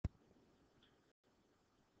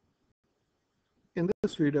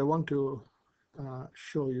This video I want to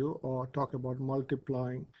show you or talk about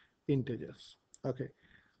multiplying integers. Okay,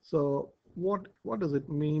 so what does it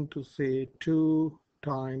mean to say 2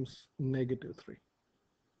 times negative 3?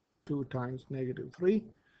 2 times negative 3.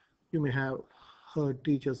 You may have heard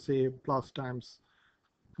teachers say plus times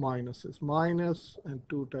minus is minus and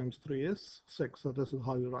 2 times 3 is 6. So this is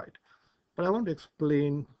how you write. But I want to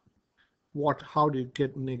explain how do you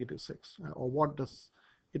get negative 6, or what does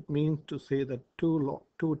it mean to say that 2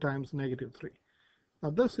 times negative 3.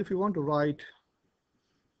 Now this, if you want to write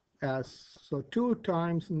as, so 2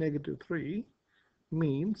 times negative 3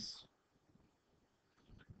 means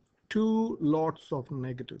 2 lots of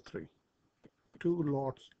negative 3. 2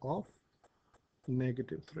 lots of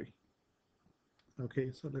negative 3.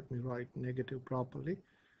 Okay, so let me write negative properly.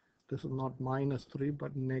 This is not minus 3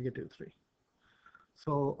 but negative 3.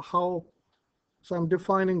 So I'm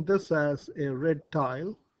defining this as a red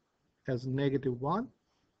tile as negative 1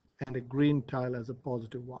 and a green tile as a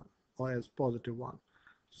positive 1 or as positive 1.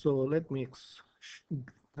 So let me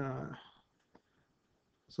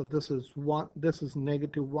so this is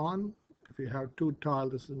negative 1. If you have 2 tile,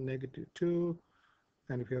 this is negative 2,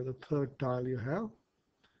 and if you have the third tile, you have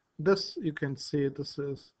this. You can say this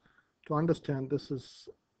is, to understand, this is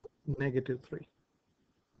negative 3.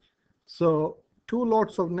 So 2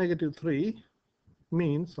 lots of negative 3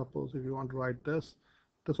 means, suppose if you want to write this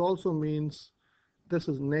also means this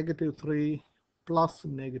is negative 3 plus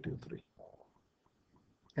negative 3,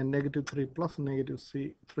 and negative 3 plus negative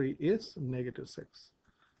 3 is negative 6.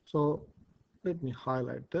 So let me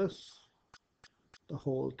highlight this, the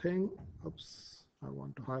whole thing. Oops, I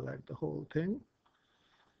want to highlight the whole thing.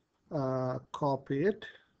 Copy it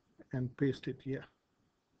and paste it here.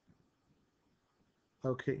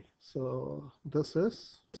 Okay, so this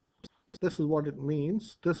is what it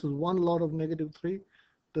means. This is one lot of negative 3.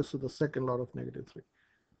 This is the second lot of negative 3.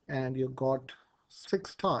 And you got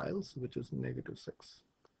 6 tiles, which is negative 6.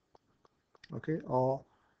 Okay, or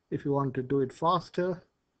if you want to do it faster,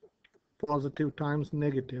 positive times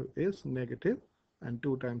negative is negative, and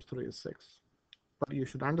 2 times 3 is 6. But you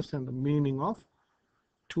should understand the meaning of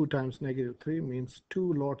 2 times negative 3 means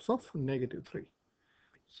 2 lots of negative 3.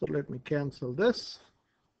 So let me cancel this.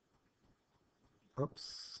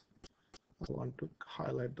 Oops, I want to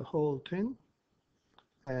highlight the whole thing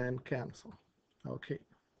and cancel. Okay,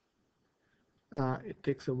 it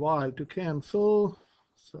takes a while to cancel,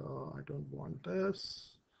 so I don't want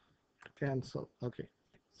this to cancel. Okay,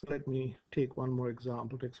 so let me take one more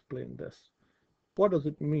example to explain this. What does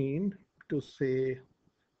it mean to say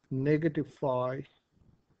negative 5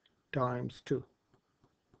 times 2?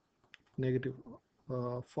 Negative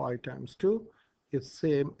 5 times 2 is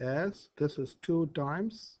same as, this is 2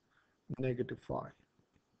 times negative 5.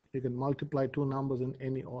 You can multiply two numbers in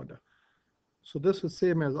any order. So this is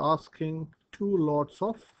same as asking 2 lots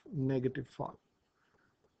of negative 5.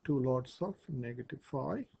 2 lots of negative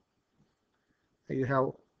 5. You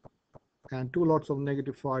have, and 2 lots of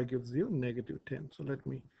negative 5 gives you negative 10. So let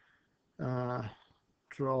me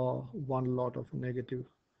draw one lot of negative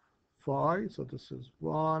 5. So this is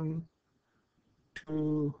 1,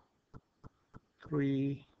 2,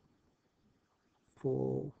 3,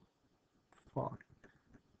 4, 5.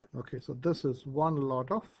 Okay, so this is one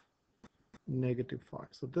lot of negative 5.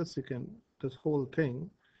 So this whole thing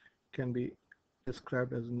can be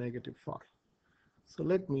described as negative 5. So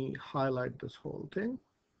let me highlight this whole thing,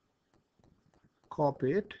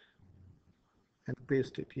 copy it and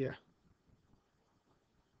paste it here.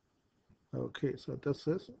 Okay, so this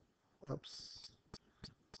is, oops,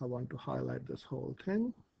 I want to highlight this whole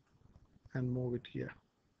thing and move it here.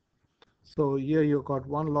 So here you got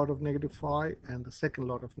one lot of negative 5 and the second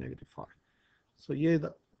lot of negative 5. So here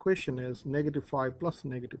the question is negative 5 plus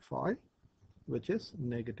negative 5, which is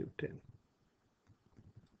negative 10.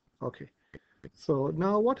 Okay, so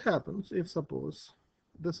now what happens if, suppose,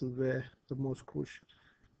 this is where the most crucial,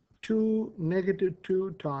 negative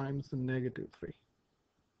 2 times negative 3.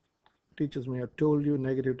 Teachers may have told you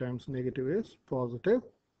negative times negative is positive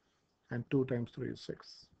and 2 times 3 is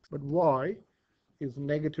 6. But why is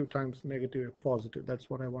negative times negative positive? That's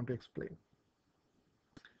what I want to explain.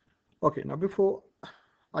 Okay, now before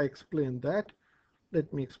I explain that,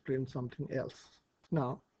 let me explain something else.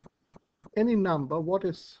 Now, any number, what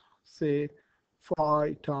is, say,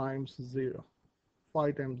 5 times 0?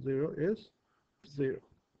 5 times 0 is 0.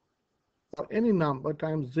 Or any number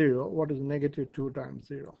times 0, what is negative 2 times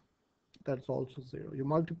 0? That's also 0. You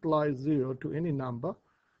multiply 0 to any number,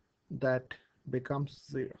 that becomes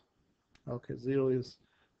 0. Okay,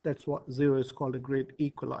 that's what 0 is called, a great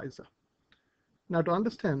equalizer. Now to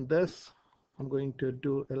understand this, I'm going to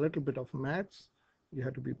do a little bit of maths You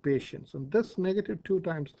have to be patient. So this negative 2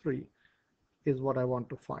 times 3 is what I want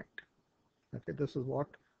to find. Okay, this is what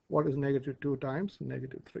is negative 2 times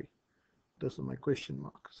negative 3. This is my question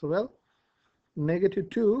mark. So well, negative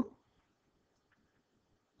 2,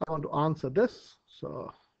 I want to answer this.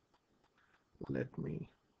 So let me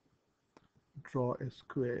draw a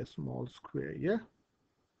square, a small square here.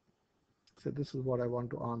 So this is what I want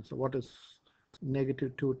to answer. What is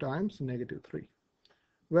negative 2 times negative 3?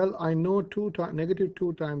 Well, I know negative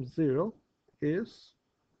 2 times 0 is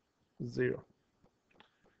 0.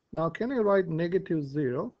 Now, can I write negative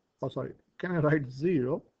 0, can I write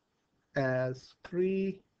 0 as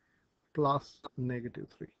 3 plus negative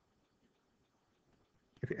 3?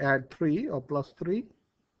 If you add 3 or plus 3,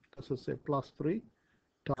 let's just say plus 3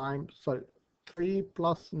 times, 3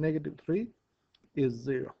 plus negative 3 is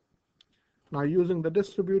 0. Now, using the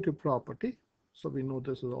distributive property, so we know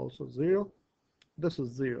this is also 0. This is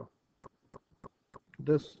 0.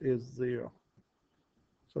 This is 0.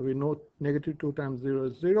 So we know negative 2 times 0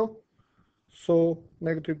 is 0. So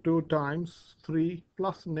negative 2 times 3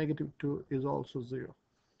 plus negative 2 is also 0.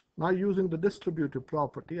 Now using the distributive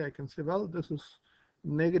property, I can say, well, this is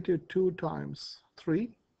negative 2 times 3.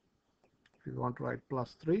 If you want to write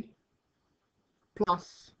plus 3,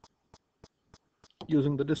 plus,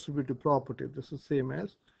 using the distributive property, this is same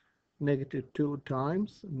as negative 2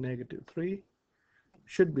 times negative 3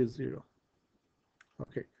 should be 0.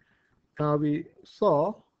 Okay. Now we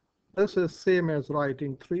saw this is same as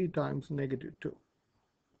writing 3 times negative 2.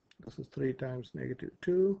 This is 3 times negative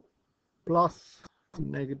 2 plus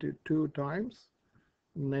negative 2 times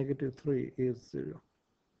negative 3 is 0.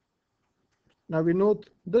 Now we know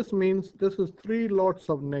this means this is 3 lots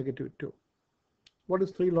of negative 2. What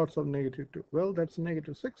is 3 lots of negative 2? Well, that's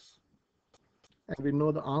negative 6. And we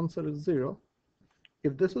know the answer is 0.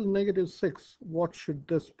 If this is negative 6, what should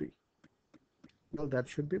this be? Well, that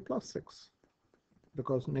should be plus 6.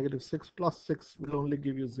 Because negative 6 plus 6 will only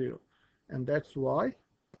give you 0. And that's why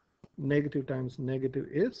negative times negative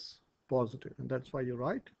is positive. And that's why you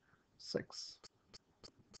write 6.